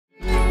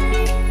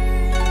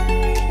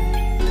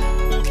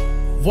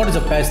What is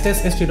up guys,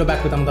 this is Tito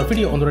back with another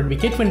video on the Redmi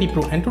K20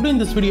 Pro, and today in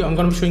this video I'm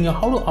going to be showing you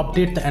how to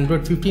update the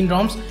Android 15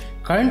 ROMs.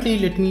 Currently,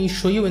 let me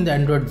show you in the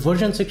Android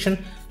version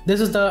section. This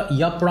is the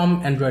Yup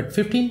ROM Android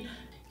 15.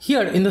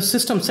 Here in the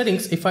system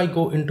settings, if I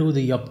go into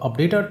the Yup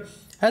updater,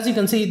 as you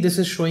can see, this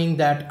is showing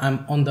that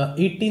I'm on the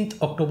 18th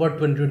October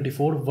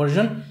 2024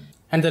 version,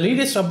 and the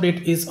latest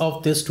update is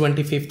of this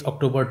 25th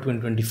October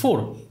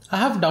 2024. I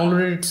have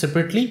downloaded it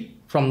separately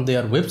from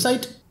their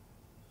website.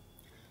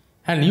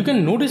 And you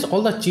can notice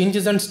all the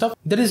changes and stuff.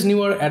 There is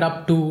newer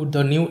adapt to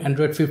the new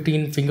Android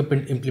 15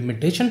 fingerprint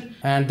implementation,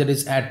 and there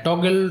is add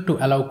toggle to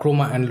allow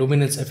chroma and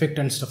luminance effect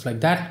and stuff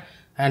like that.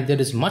 And there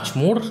is much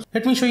more.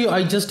 Let me show you.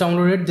 I just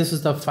downloaded. This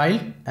is the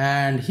file,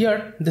 and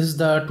here this is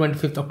the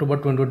 25th October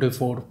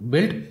 2024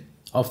 build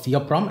of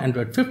Yup ROM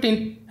Android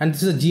 15, and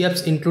this is a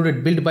GApps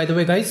included build, by the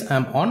way guys.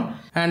 I'm on,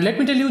 and let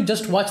me tell you,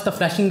 just watch the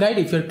flashing guide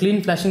if you're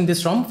clean flashing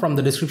this ROM from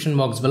the description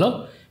box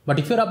below. But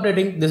if you're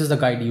updating, this is the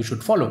guide you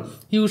should follow.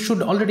 You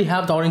should already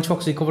have the orange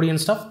box recovery and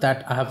stuff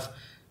that I have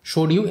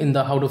showed you in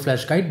the how to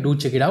flash guide. Do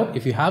check it out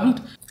if you haven't.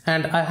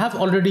 And I have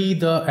already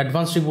the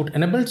advanced reboot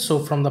enabled. So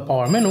from the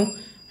power menu,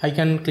 I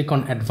can click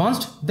on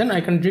advanced. Then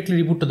I can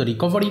directly reboot to the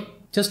recovery.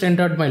 Just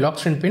entered my lock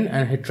screen pin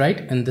and hit right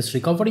in this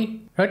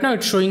recovery. Right now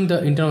it's showing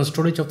the internal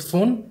storage of the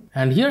phone.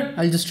 And here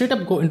I'll just straight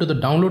up go into the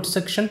download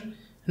section,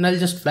 and I'll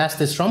just flash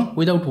this ROM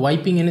without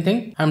wiping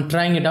anything. I'm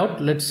trying it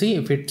out. Let's see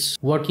if it's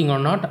working or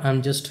not.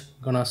 I'm just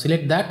gonna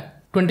select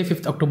that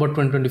 25th October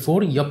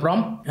 2024 Yup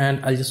ROM,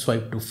 and I'll just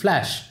swipe to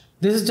flash.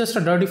 This is just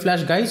a dirty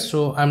flash guys,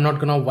 so I'm not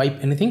gonna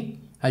wipe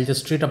anything. I'll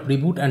just straight up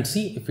reboot and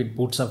see if it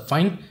boots up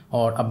fine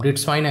or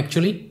updates fine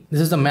actually. This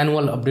is the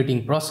manual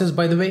updating process,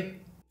 by the way.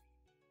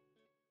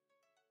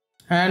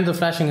 And the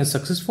flashing is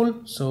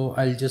successful, so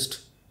I'll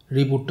just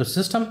reboot the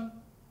system.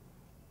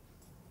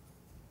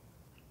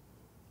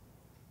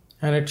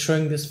 And it's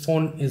showing this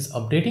phone is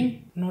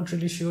updating. Not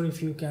really sure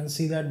if you can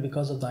see that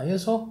because of the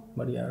ISO,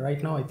 but yeah,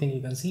 right now I think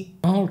you can see.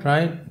 All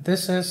right,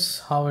 this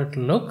is how it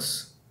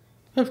looks.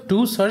 You have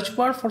two search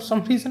bar for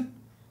some reason.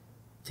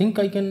 Think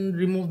I can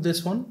remove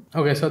this one.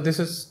 Okay, so this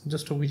is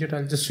just a widget.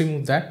 I'll just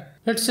remove that.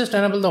 Let's just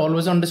enable the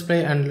always on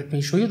display, and let me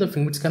show you the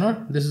fingerprint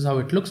scanner. This is how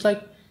it looks like.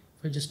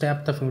 If I just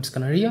tap the fingerprint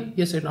scanner here,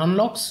 yes, it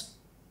unlocks.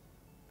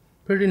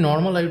 Pretty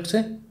normal, I would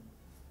say.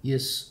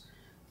 Yes.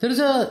 There is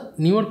a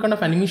newer kind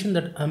of animation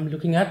that I'm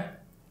looking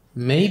at.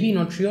 Maybe,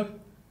 not sure.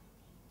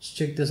 Let's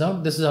check this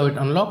out. This is how it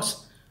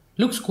unlocks.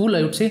 Looks cool,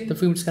 I would say. The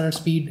fingerprint scanner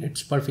speed,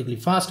 it's perfectly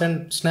fast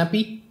and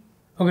snappy.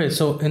 Okay,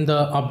 so in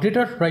the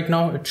updater right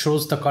now, it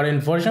shows the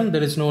current version.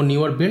 There is no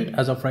newer build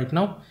as of right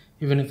now,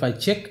 even if I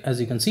check, as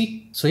you can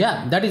see. So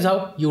yeah, that is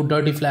how you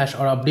dirty flash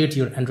or update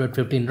your Android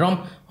 15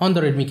 ROM on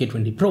the Redmi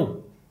K20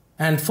 Pro.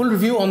 And full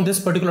review on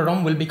this particular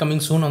ROM will be coming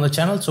soon on the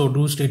channel, so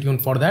do stay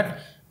tuned for that.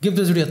 Give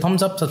this video a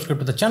thumbs up, subscribe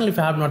to the channel if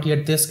you have not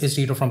yet. This is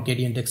Tito from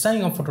KTNTECH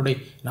signing off for today,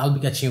 and I'll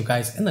be catching you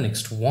guys in the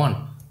next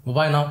one. Bye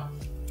bye now.